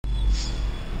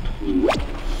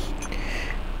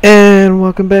And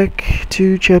welcome back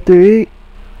to Chapter 8.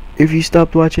 If you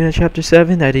stopped watching at Chapter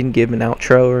 7, I didn't give an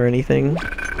outro or anything.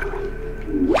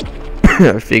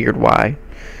 I figured why,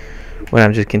 when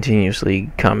I'm just continuously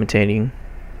commentating.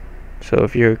 So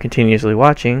if you're continuously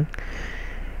watching,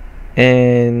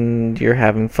 and you're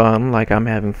having fun like I'm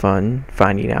having fun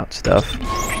finding out stuff,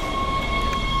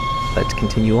 let's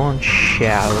continue on,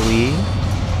 shall we?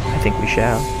 I think we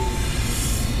shall.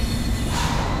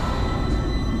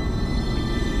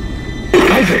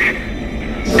 Isaac!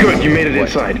 Good, you made it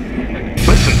inside.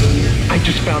 Listen, I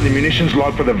just found the munitions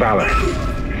log for the Valor.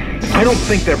 I don't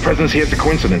think their presence here is a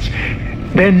coincidence.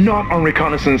 They're not on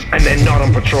reconnaissance and they're not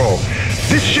on patrol.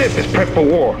 This ship is prepped for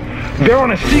war. They're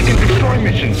on a seek and destroy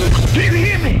mission. Do you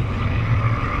hear me?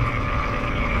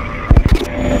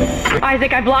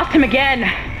 Isaac, I've lost him again.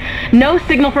 No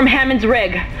signal from Hammond's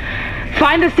rig.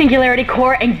 Find the Singularity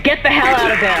Core and get the hell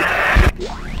out of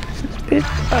there.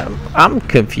 I'm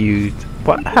confused.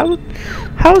 What?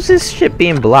 How is this ship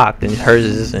being blocked and hers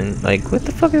isn't? Like, what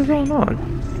the fuck is going on?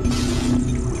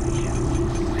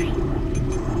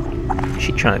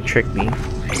 She trying to trick me.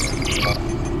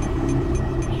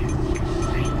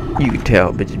 You can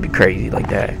tell bitches be crazy like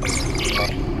that.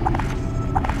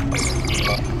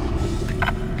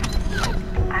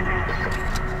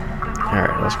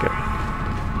 Alright, let's go.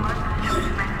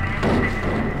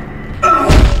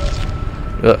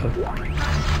 Uh-oh.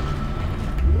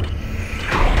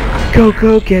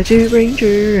 Go, Gadget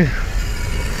Ranger!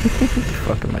 What the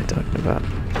fuck am I talking about?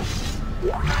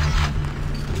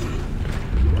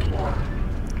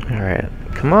 Alright,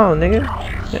 come on, nigga.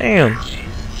 Damn.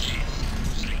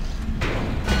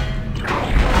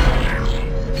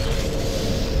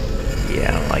 Yeah,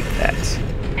 I don't like that.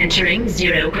 Entering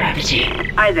zero gravity.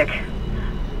 Isaac,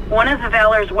 one of the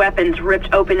Valor's weapons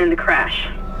ripped open in the crash.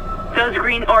 Those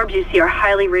green orbs you see are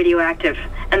highly radioactive,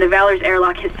 and the Valor's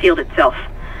airlock has sealed itself.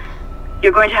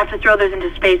 You're going to have to throw those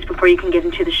into space before you can get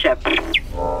into the ship.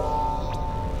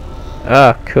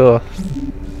 Ah, cool.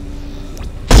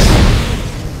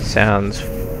 Sounds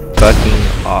fucking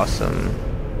awesome.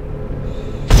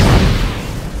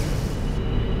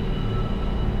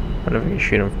 What if we can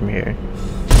shoot him from here?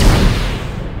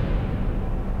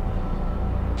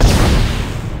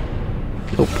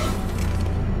 Nope.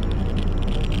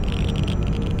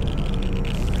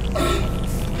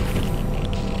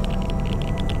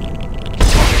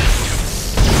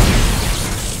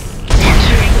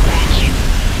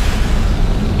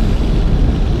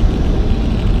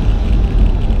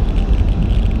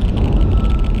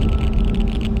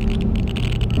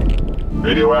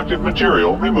 Radioactive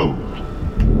material removed.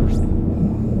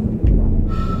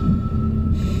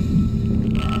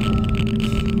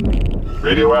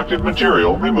 Radioactive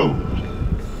material removed.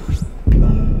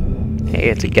 Hey,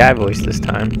 it's a guy voice this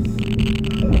time.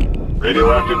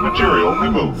 Radioactive material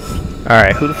removed.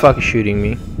 Alright, who the fuck is shooting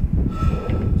me?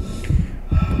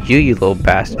 You little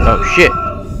bastard. Oh, shit.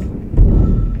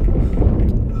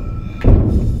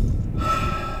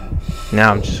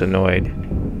 Now I'm just annoyed.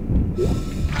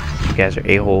 You guys are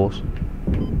a-holes.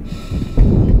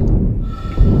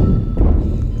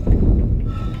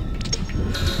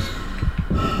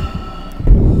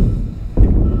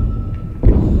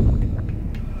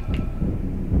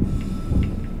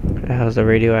 How's the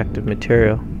radioactive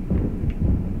material?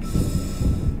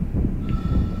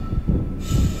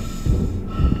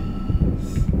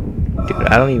 Dude,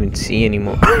 I don't even see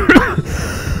anymore.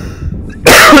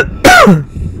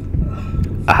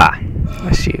 Aha,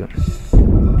 I see you.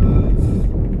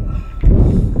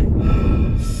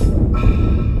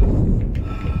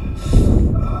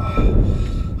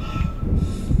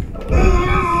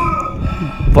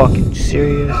 Fucking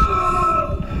serious?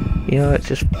 You know what,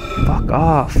 just fuck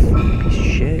off, piece of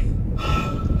shit.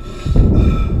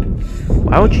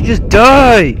 Why don't you just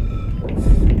die?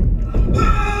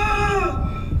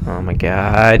 Oh my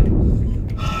god.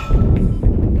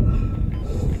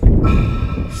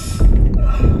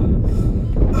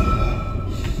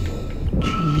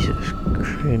 Jesus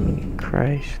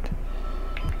Christ.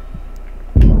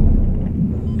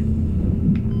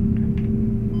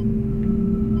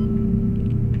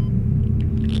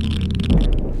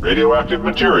 Radioactive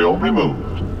material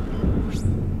removed.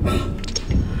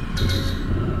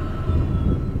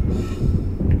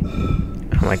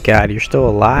 Oh my god, you're still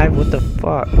alive? What the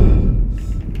fuck?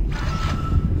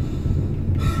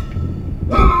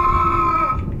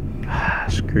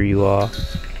 Screw you all.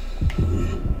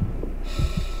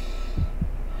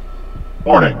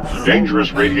 Warning,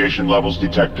 dangerous radiation levels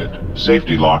detected.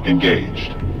 Safety lock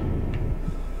engaged.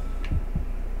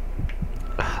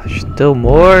 There's still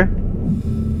more?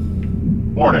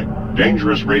 Warning,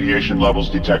 Dangerous radiation levels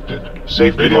detected.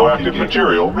 Safety radioactive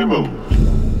material removed.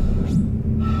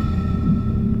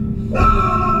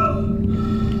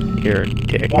 You're a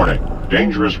dick. Warning.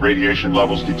 Dangerous radiation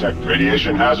levels detected.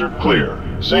 Radiation hazard clear.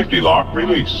 Safety lock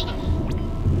released.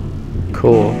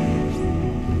 Cool.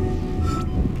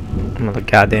 I'm a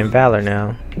goddamn Valor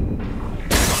now.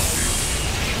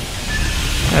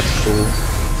 That's cool.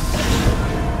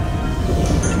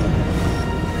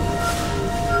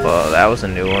 Well, that was a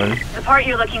new one. The part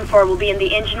you're looking for will be in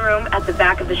the engine room at the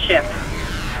back of the ship.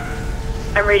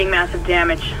 I'm reading massive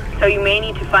damage, so you may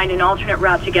need to find an alternate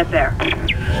route to get there.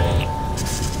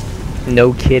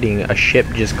 No kidding, a ship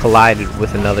just collided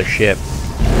with another ship.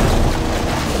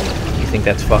 You think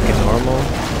that's fucking normal?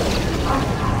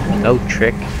 No,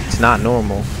 Trick. It's not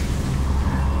normal.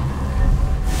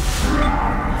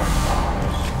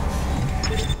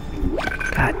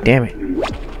 God damn it.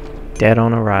 Dead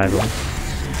on arrival.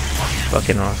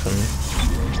 Fucking awesome.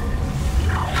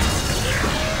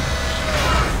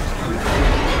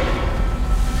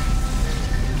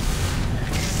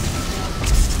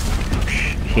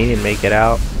 He didn't make it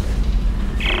out.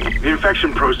 The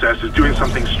infection process is doing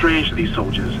something strange to these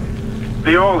soldiers.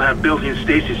 They all have built-in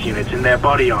stasis units in their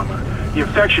body armor. The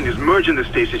infection is merging the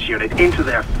stasis unit into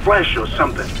their flesh or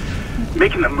something,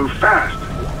 making them move fast.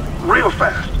 Real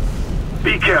fast.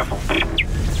 Be careful.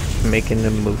 Making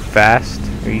them move fast?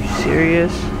 Are you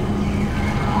serious?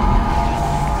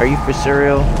 Are you for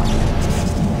cereal?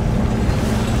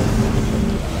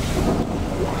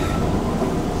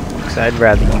 Because I'd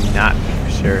rather you not be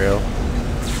for cereal.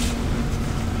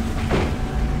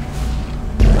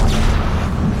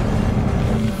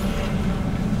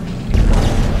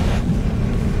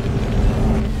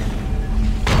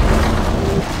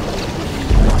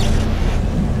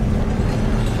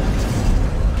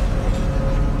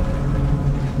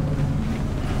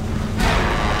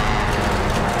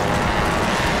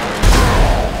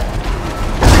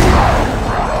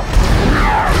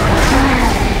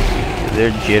 They're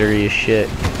jittery as shit.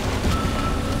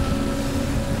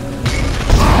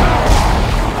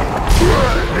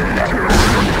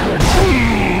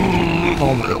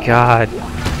 Oh my god.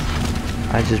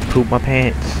 I just pooped my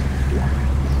pants.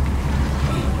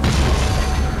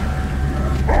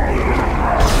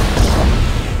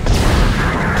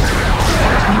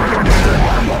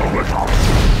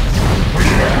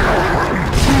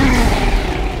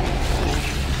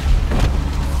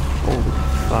 Holy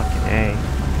fucking A.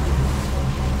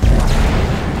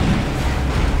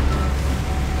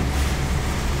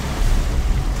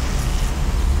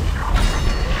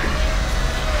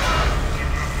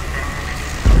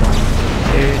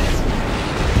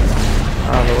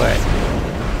 All the way.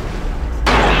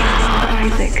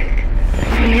 Isaac,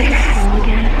 are you in hell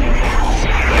again?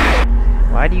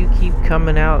 Why do you keep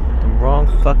coming out the wrong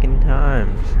fucking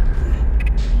times?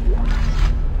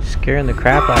 Scaring the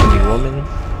crap out of me, woman.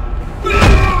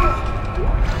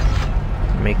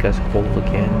 Make us whole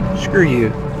again. Screw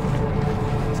you.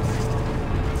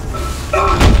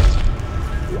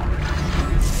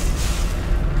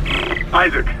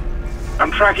 Isaac,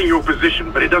 I'm tracking your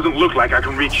position, but it doesn't look like I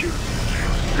can reach you.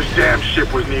 This damn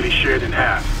ship was nearly shared in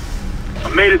half. I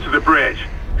made it to the bridge.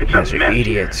 It's You guys a are mess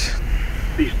idiots. here.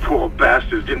 These poor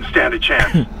bastards didn't stand a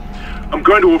chance. I'm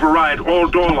going to override all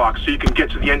door locks so you can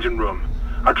get to the engine room.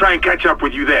 I'll try and catch up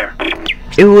with you there.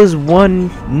 It was one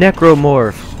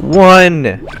necromorph.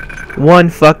 One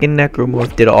fucking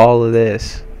necromorph did all of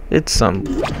this. It's some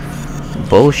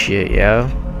bullshit, yo.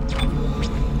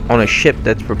 On a ship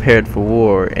that's prepared for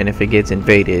war, and if it gets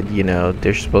invaded, you know,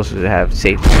 they're supposed to have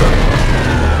safety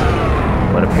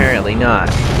protocols. But apparently not.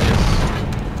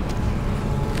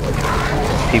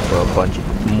 People are a bunch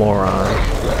of morons.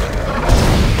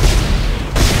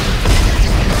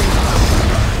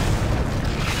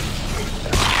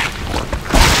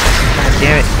 God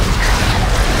damn it.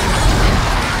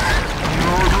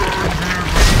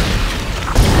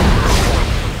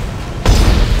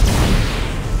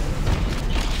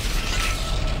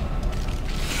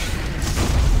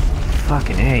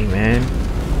 Fucking A, man.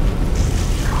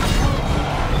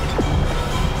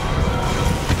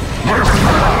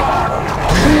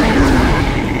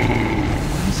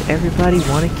 Why does everybody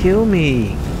want to kill me?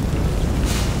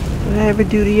 What did I ever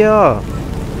do to y'all?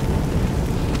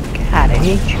 God, I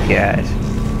hate you guys.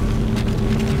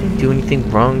 I didn't do anything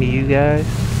wrong to you guys.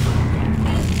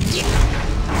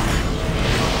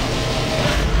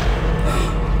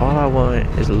 All I want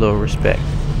is a little respect.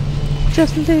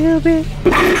 Just a little bit.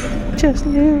 Just a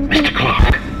little bit. Mr.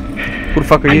 Clark. Who the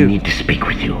fuck are you? I need to speak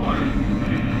with you.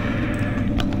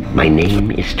 My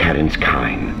name is Terrence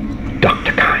Kyne.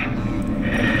 Dr. Kyne.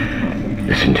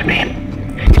 Listen to me.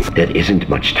 There isn't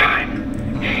much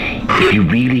time. If you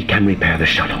really can repair the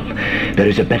shuttle, there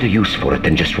is a better use for it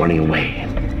than just running away.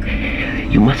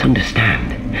 You must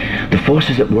understand, the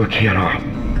forces at work here are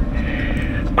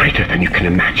greater than you can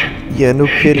imagine. Yeah, no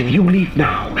kidding. If you leave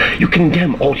now, you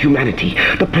condemn all humanity.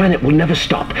 The planet will never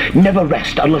stop, never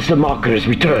rest unless the marker is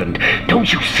returned.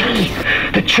 Don't you see?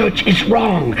 The church is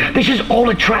wrong. This is all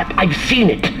a trap. I've seen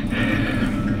it.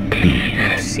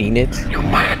 Please. Seen it? You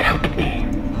must help me.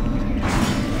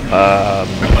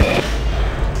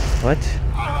 What?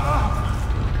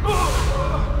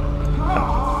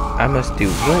 I must do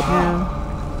what now?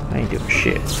 I ain't doing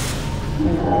shit.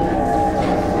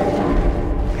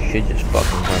 Should just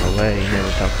fucking run away. You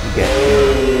never talk to get.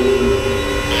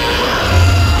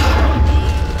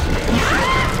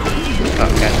 Oh,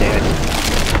 goddammit.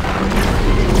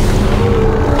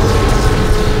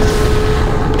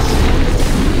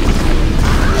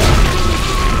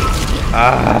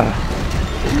 Ah.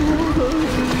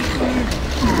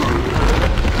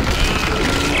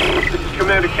 This is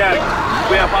Commander Caddick.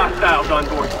 We have hostiles on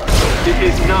board. This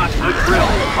is not a drill.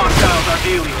 Hostiles are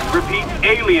alien. Repeat,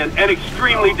 alien and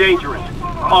extremely dangerous.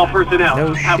 All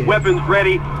personnel, have weapons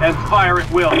ready and fire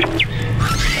at will.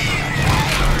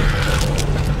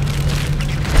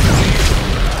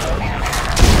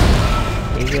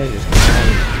 You guys just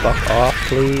fuck off,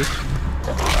 please.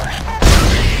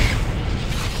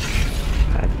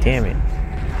 God damn it.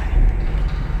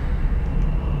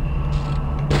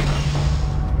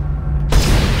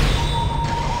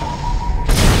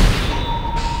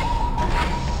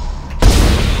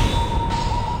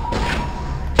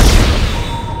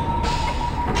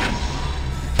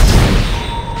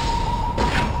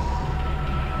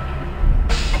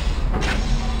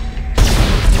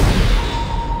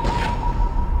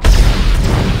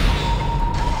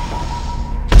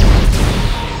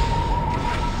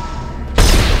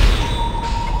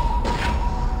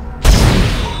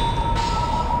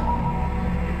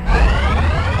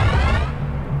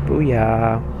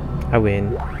 Booyah. I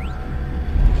win.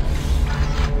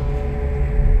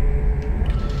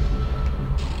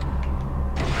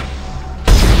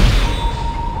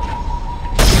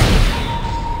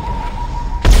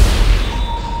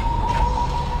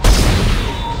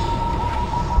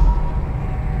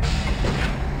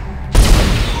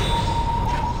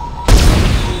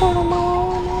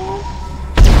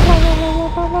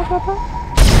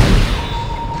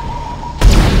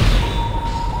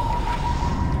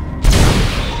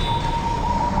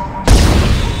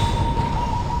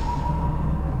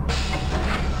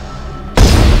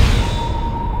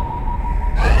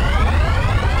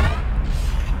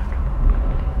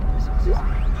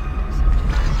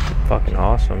 Fucking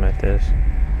awesome at this.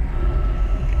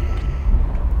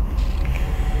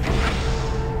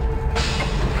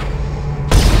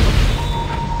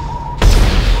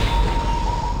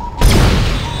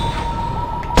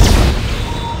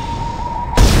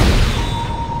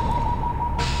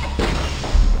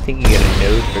 I think you get a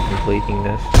node for completing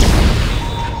this.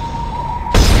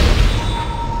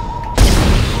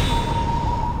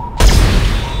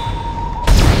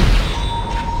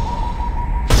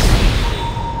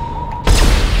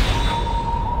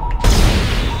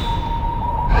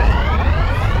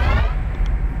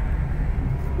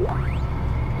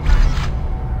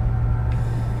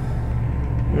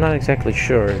 I'm not exactly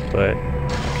sure, but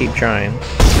I'll keep trying.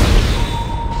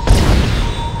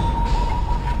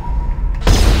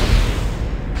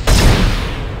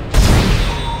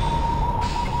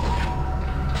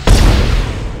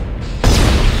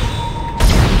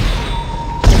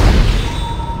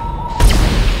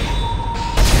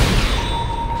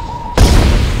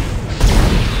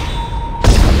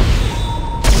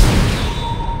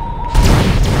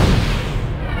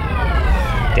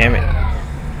 Damn it.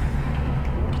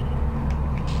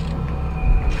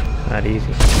 Not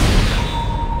easy.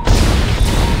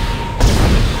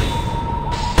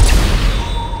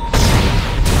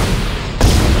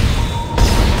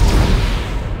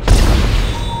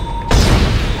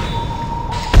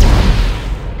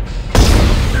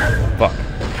 Fuck.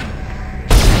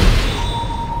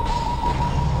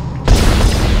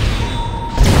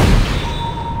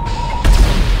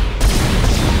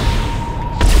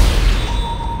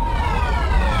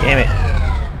 Damn it.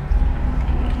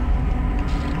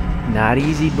 Not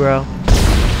easy, bro.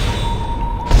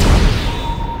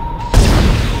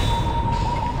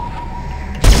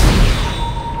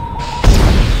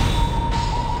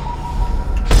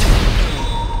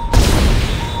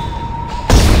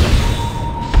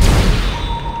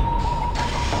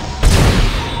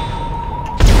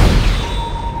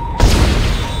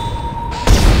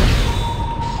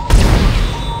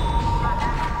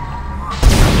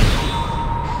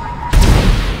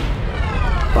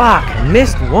 Fuck, I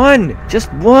missed one!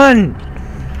 Just one!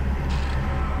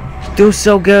 Do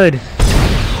so good.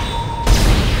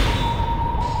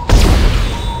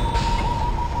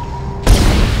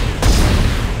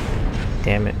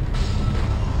 Damn it.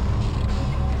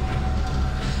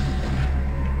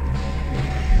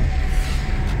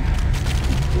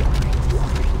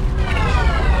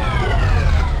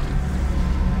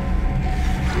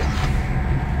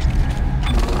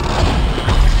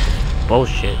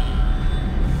 Bullshit.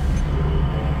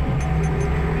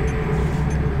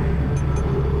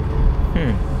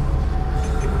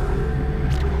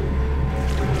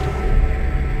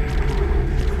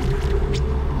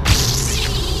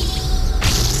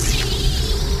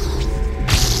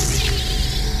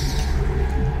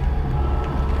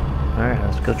 Alright,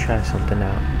 let's go try something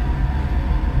out.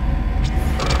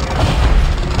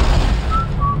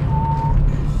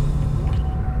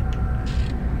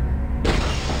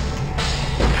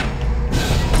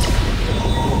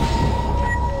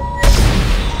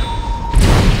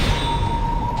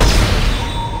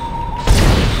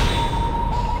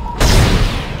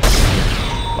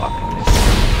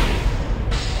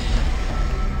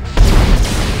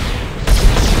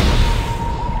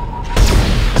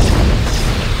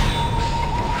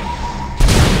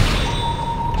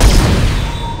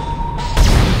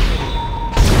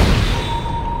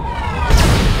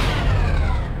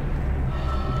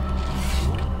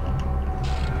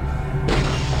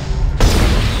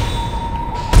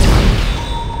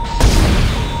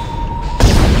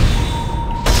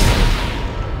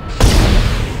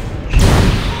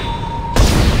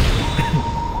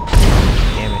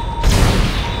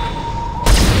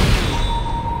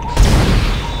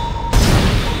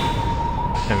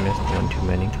 I missed one too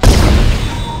many.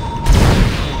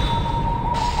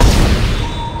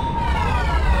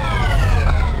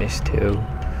 I missed two.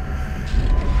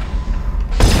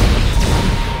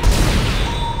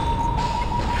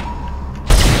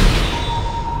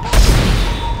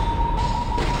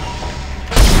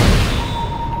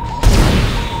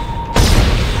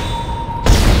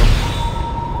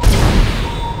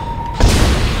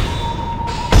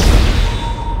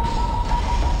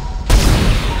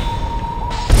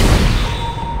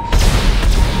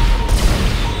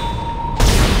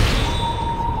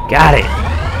 Got it!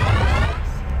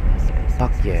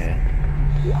 Fuck yeah.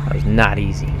 That was not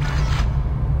easy.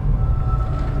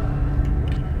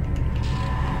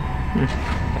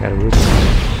 I got a root.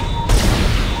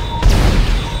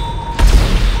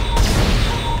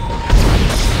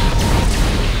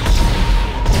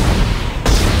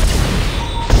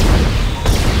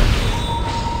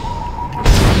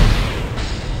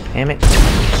 Damn it.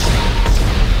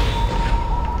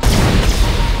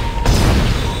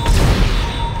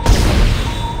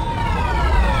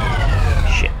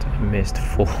 Missed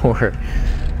 4.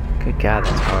 Good God,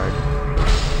 that's hard.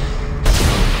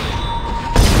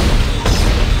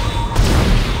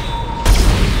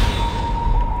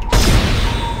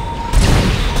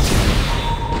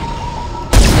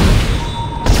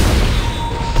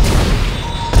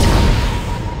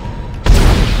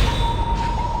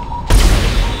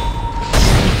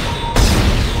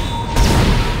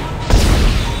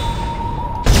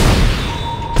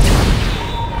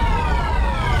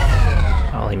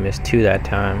 Missed 2 that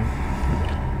time.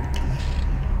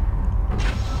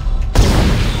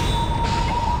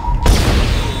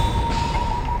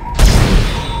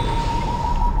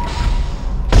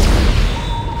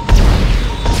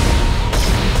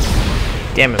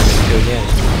 Damn it, missed 2 again.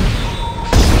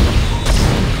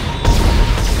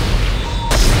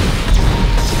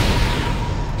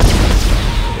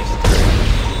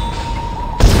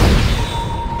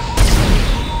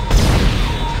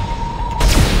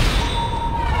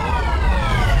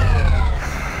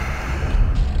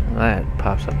 That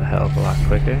pops up a hell of a lot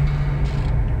quicker.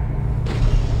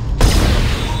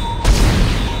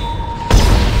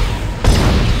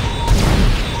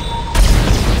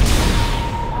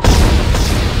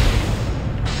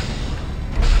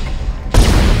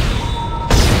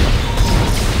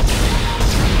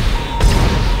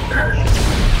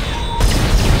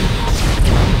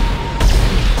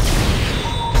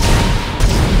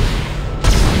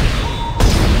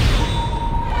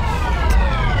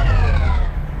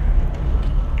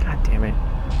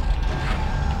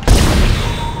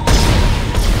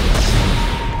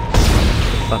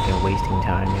 Fucking wasting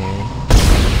time here.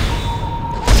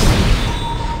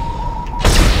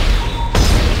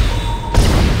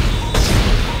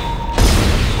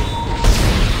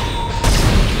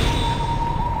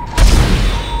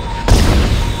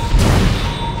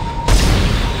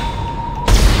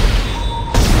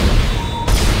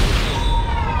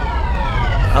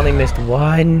 I only missed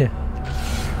 1.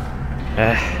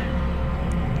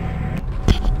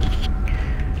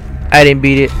 I didn't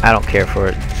beat it. I don't care for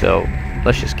it. So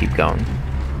let's just keep going.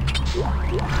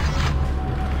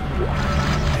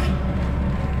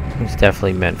 It's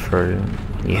definitely meant for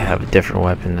you have a different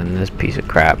weapon than this piece of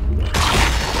crap.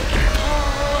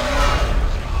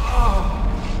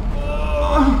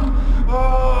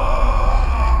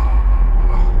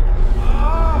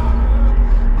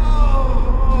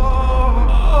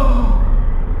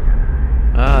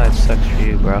 Ah, that sucks for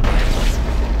you, bro.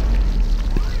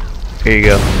 Here you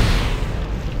go.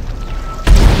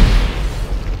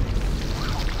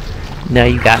 Now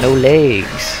you got no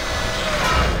legs.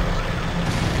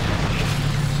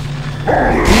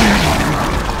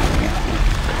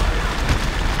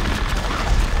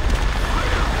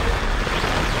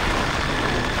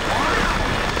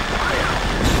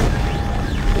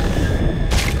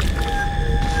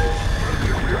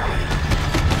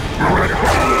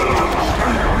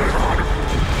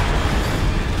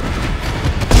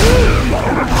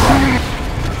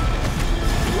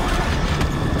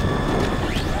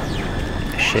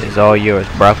 Shit is all yours,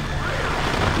 bro.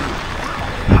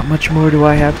 How much more do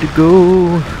I have to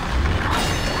go?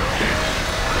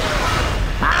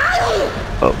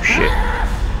 Oh shit.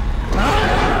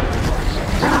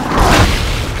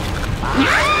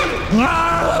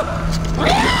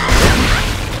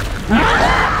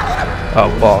 Oh,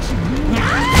 balls.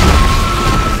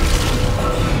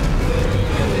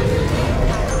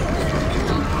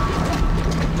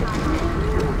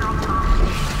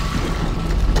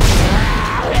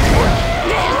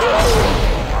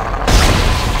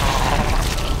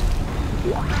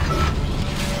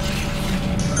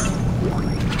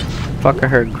 Fuck, I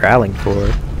heard growling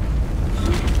for.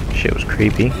 Shit was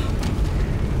creepy.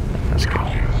 Let's go.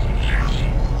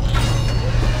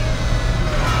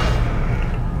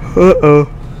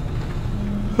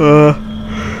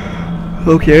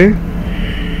 Okay.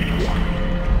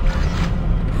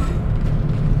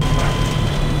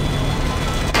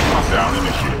 Down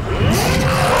initiated.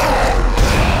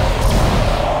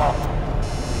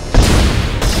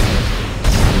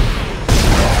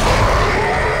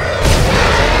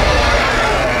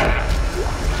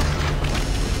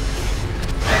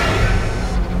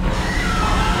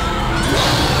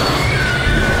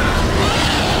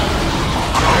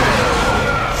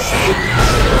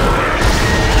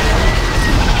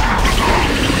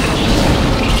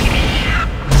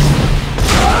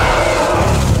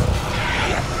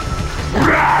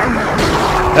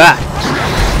 Ah!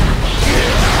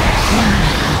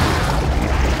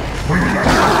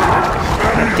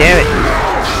 Damn it!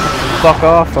 Fuck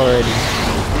off already.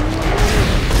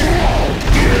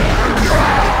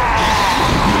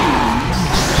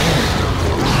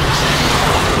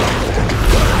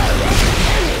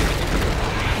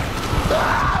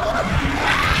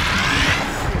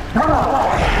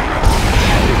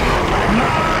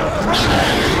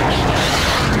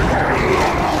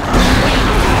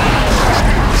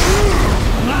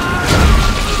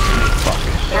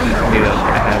 Knew that was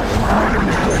gonna happen.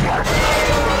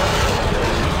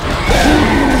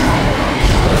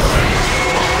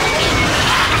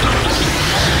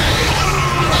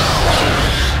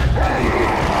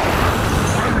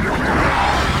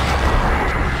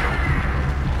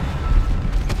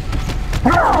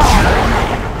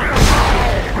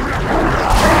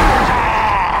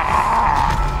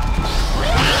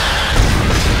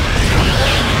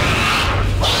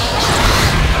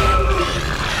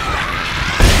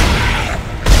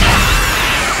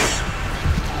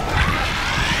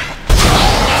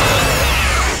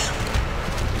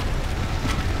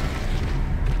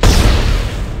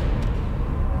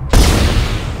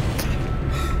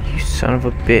 Son of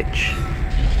a bitch.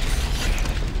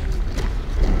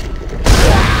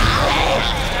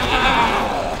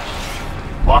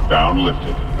 Lockdown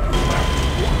lifted.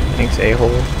 Thanks,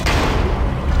 a-hole.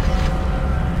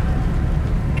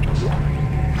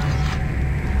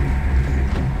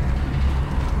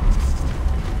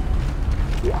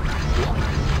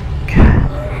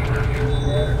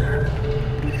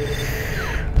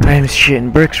 I am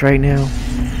shitting bricks right now.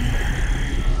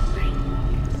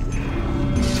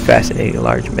 Fascinating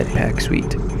large med-pack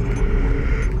suite.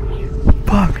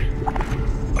 Fuck.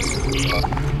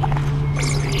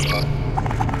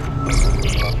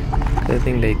 I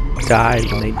think they died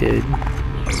when they did.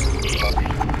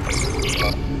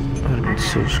 I'd have been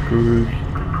so screwed.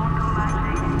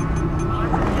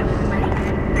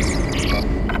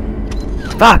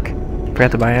 Fuck!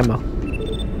 Forgot to buy ammo.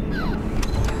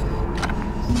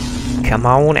 Come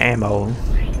on, ammo.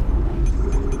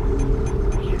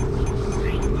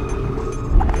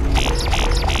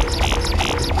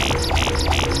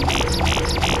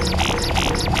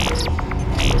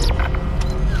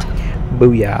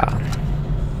 Booyah.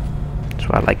 That's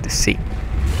what I like to see.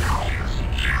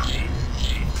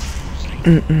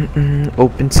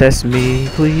 Open sesame,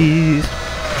 please.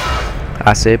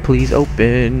 I said please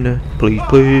open. Please,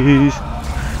 please.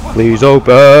 Please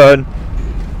open.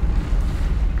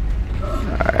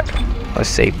 Alright. Let's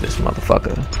save this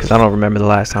motherfucker. Because I don't remember the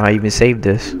last time I even saved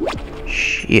this.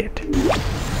 Shit.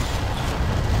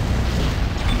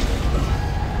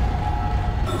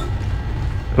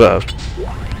 Whoa.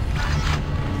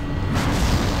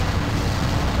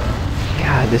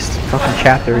 God, this fucking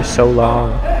chapter is so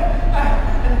long.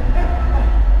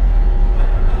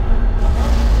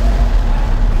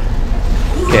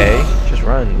 Okay, just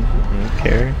run. I don't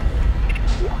care.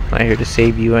 I'm not here to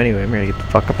save you anyway. I'm here to get the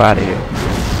fuck up out of here.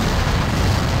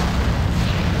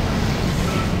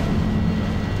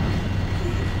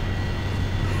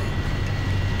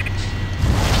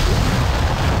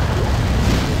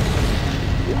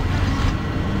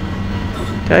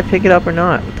 Did I pick it up or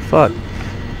not? What the fuck?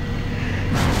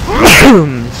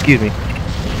 Excuse me.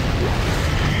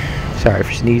 Sorry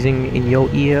for sneezing in your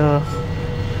ear.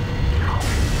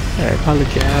 I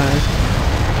apologize.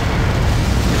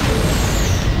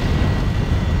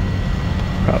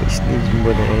 Probably sneezing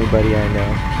more than anybody I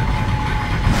know.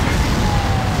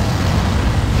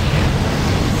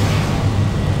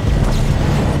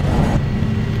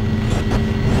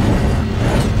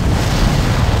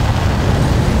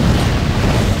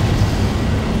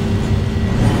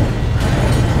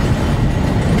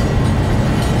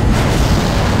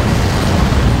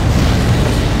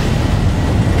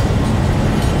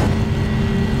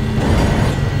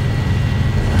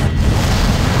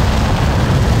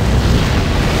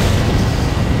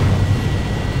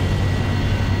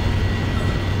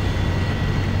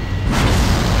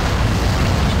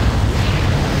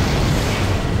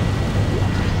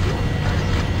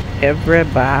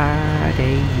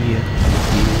 Everybody, yeah.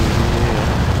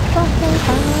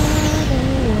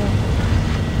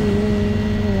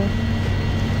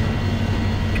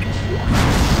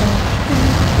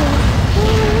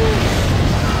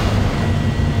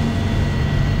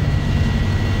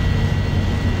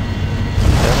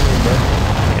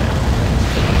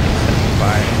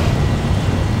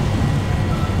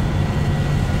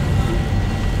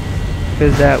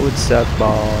 Cause that would suck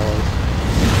balls.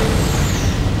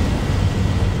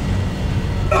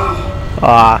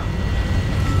 Ah,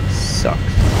 sucks.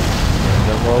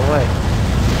 Go away,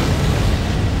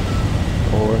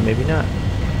 or maybe not.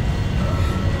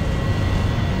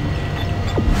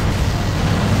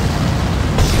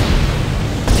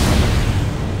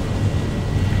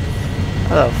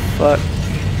 How the fuck?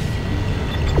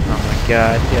 Oh my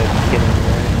god! You gotta be kidding me,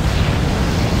 right?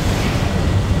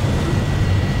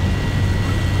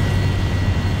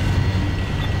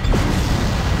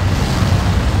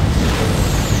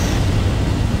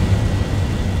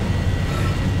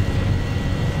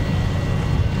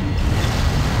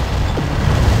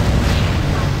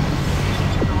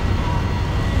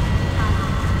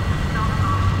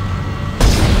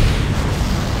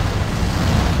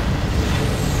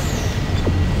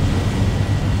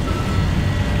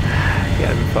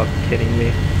 Fucking kidding me.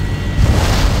 I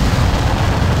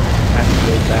have to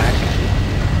go back.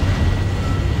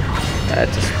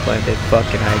 That's a splendid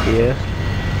fucking idea.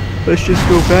 Let's just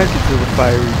go back into the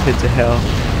fiery pits of hell.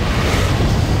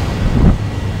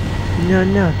 No,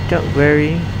 don't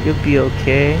worry. You'll be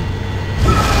okay.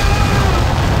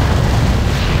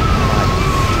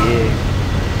 Yeah.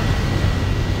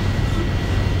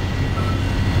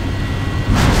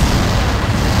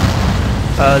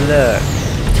 Oh look.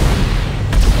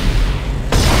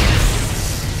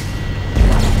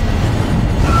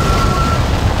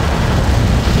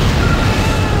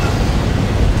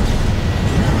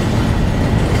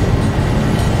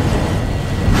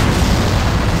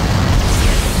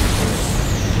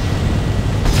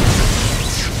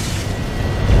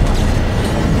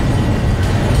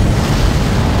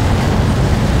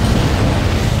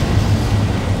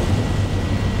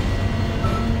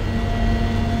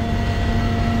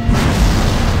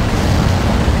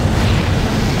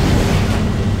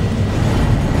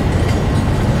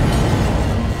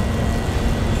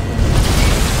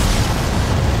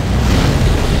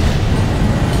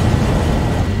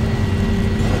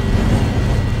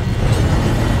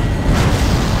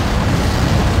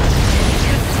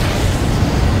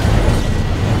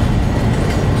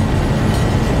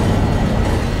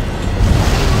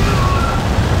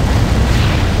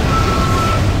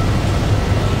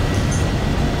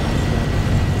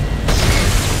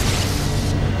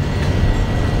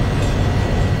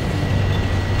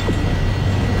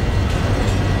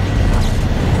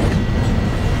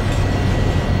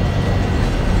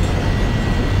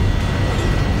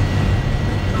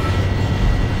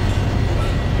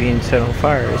 set on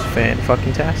fire is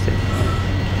fan-fucking-tastic.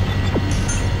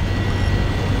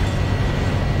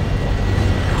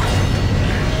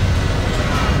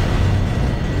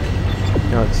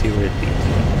 Now let's see where it leads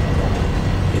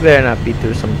me. You better not be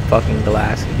through some fucking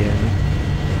glass again.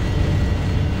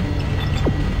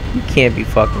 You can't be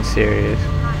fucking serious.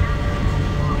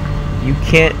 You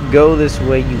can't go this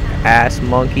way, you ass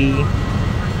monkey.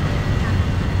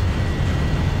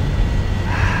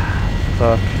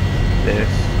 Fuck this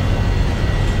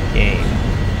game.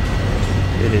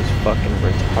 It is fucking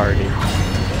retarded.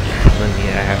 Telling me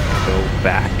I have to go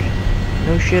back.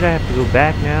 No shit, I have to go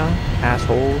back now,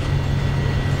 assholes.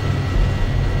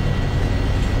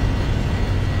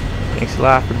 Thanks a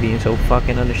lot for being so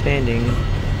fucking understanding.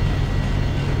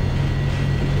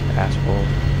 Asshole.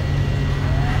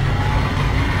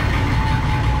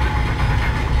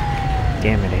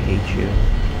 Damn it, I hate you.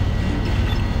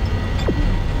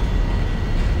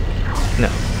 No.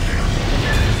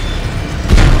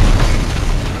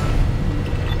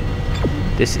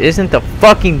 This isn't the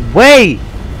fucking way!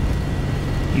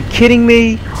 You kidding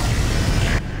me?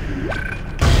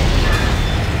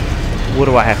 What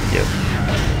do I have to do?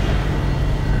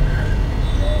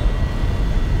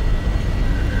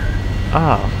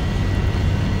 Oh.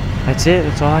 That's it?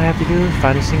 That's all I have to do?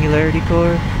 Find a singularity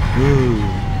core? Ooh.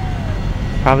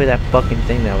 Probably that fucking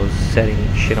thing that was setting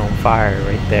shit on fire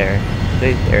right there.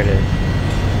 There it is.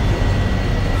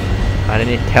 Why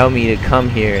didn't it tell me to come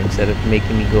here instead of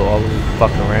making me go all the way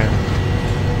fucking around?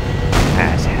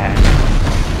 Ass hat.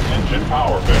 Engine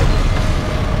power failure.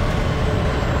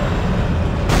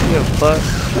 You fuck.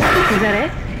 Is that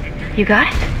it? You got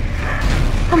it?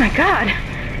 Oh my god.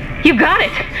 You got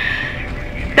it!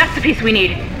 That's the piece we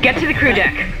need. Get to the crew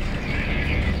deck.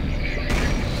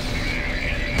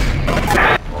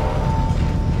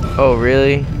 Oh,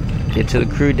 really? Get to the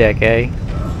crew deck, eh? You're a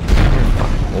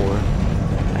fucking whore.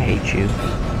 I hate you.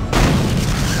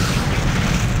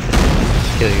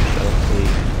 Just kill yourself,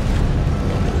 please.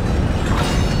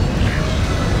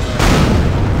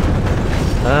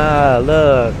 Ah,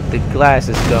 look! The glass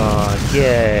is gone.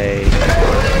 Yay!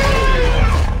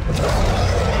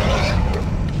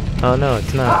 Oh no,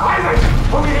 it's not. Isaac!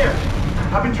 Over here!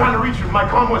 I've been trying to reach you. My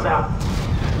comm was out.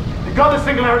 You got the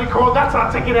singularity core, that's our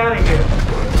ticket out of here.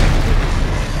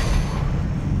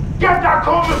 Get that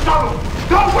core to the shuttle!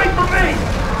 Don't wait for me!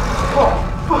 Oh,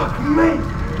 fuck me!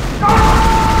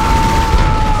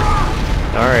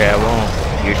 Sorry, I won't.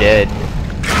 You're dead.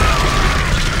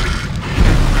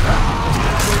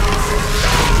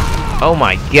 Oh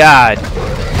my god!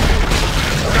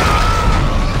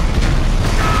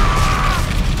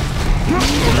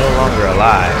 You're no longer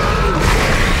alive.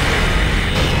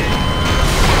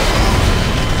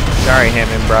 Sorry,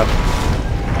 Hammond, bro.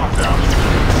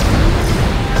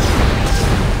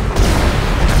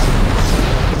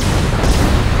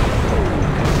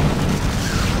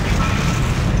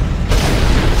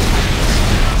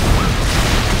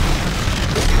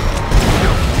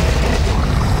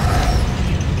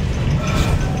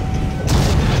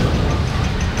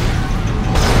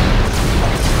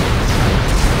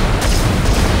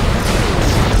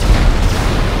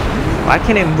 Why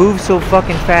can't it move so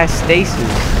fucking fast, stasis?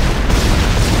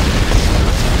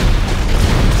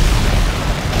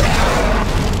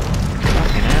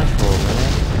 Fucking asshole, man.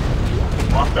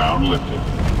 Lockdown lifted.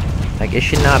 Like, it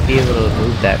should not be able to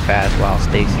move that fast while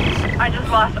stasis. I just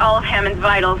lost all of Hammond's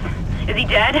vitals. Is he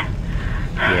dead?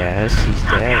 Yes, he's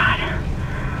dead. God.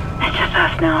 It's just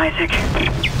us now, Isaac.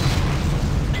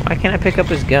 Why can't I pick up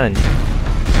his gun?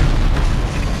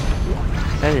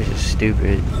 That is just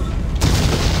stupid.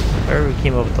 Whoever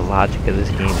came up with the logic of this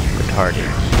game is retarded.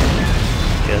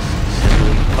 Just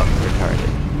simply fucking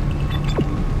retarded.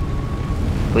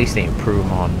 At least they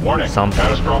improve on Warning. something.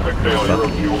 Catastrophic failure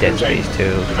of fuel Dead Space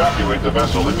containment. 2. Evacuate the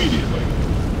vessel immediately.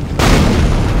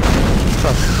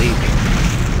 Fuck sleep.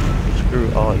 Screw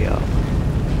all y'all.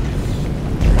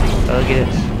 Look at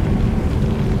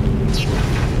this.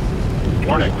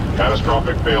 Warning.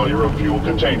 Catastrophic failure of fuel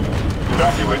containment.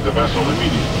 Evacuate the vessel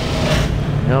immediately.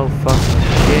 No fucking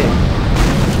shit.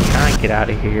 I'm trying to get out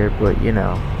of here, but you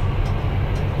know.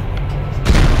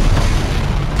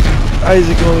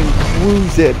 Isaac only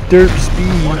moves at derp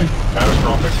speed. Warning.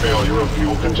 Catastrophic failure of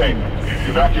fuel containment.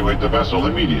 Evacuate the vessel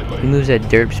immediately. He moves at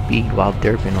derp speed while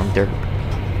derping on derp.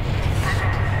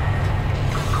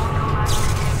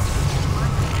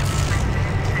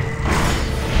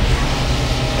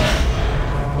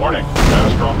 Warning.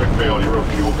 Catastrophic failure of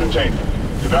fuel containment.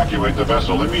 Evacuate the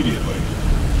vessel immediately.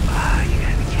 Ah, you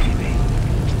gotta be kidding me.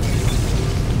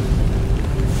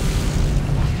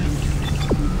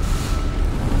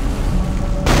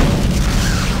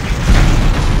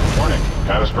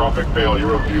 catastrophic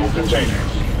failure of fuel containers.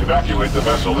 Evacuate the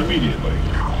vessel immediately.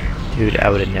 Dude, I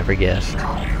would have never guessed.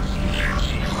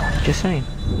 Just saying.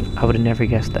 I would have never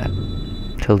guessed that.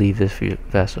 To leave this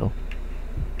vessel.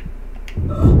 You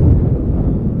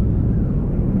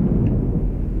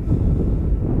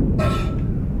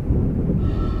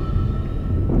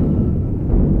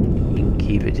can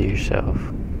keep it to yourself.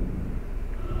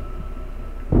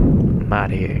 I'm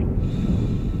out of here.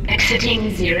 Exiting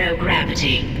zero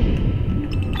gravity.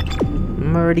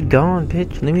 I'm already gone,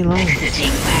 bitch. Leave me alone. Exiting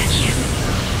vacuum.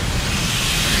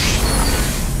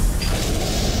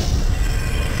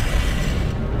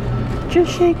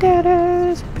 Just shake that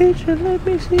ass, bitch, and let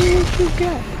me see what you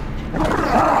got.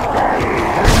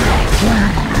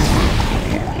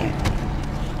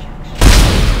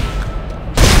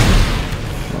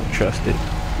 Don't trust it.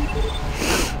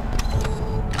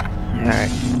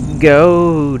 Alright.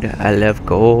 Gold. I love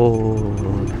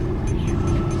gold.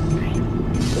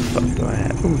 What the fuck do I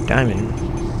have? Ooh, diamond.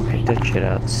 Write that shit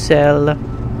out. Sell.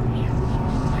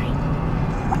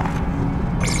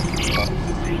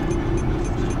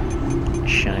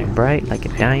 Shine bright like a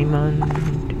diamond.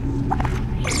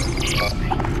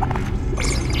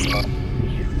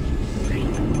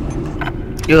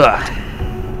 Ugh.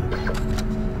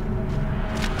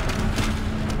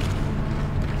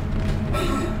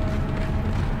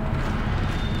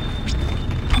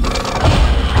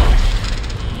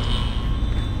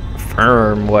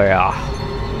 Firmware.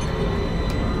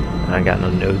 I got no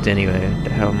nodes anyway. What the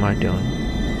hell am I doing?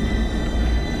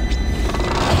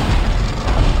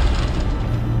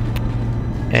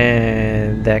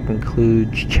 And that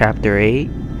concludes chapter 8.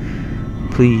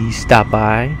 Please stop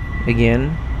by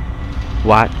again,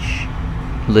 watch,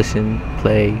 listen,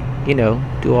 play, you know,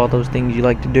 do all those things you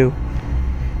like to do.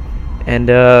 And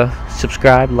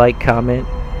subscribe, like, comment,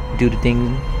 do the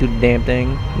thing, do the damn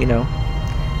thing, you know.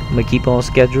 I'm gonna keep on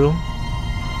schedule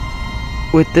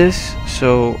with this,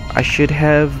 so I should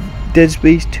have Dead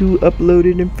Space 2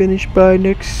 uploaded and finished by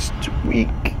next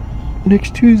week,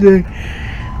 next Tuesday.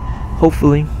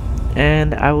 Hopefully.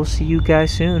 And I will see you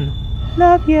guys soon.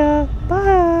 Love ya.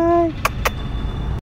 Bye.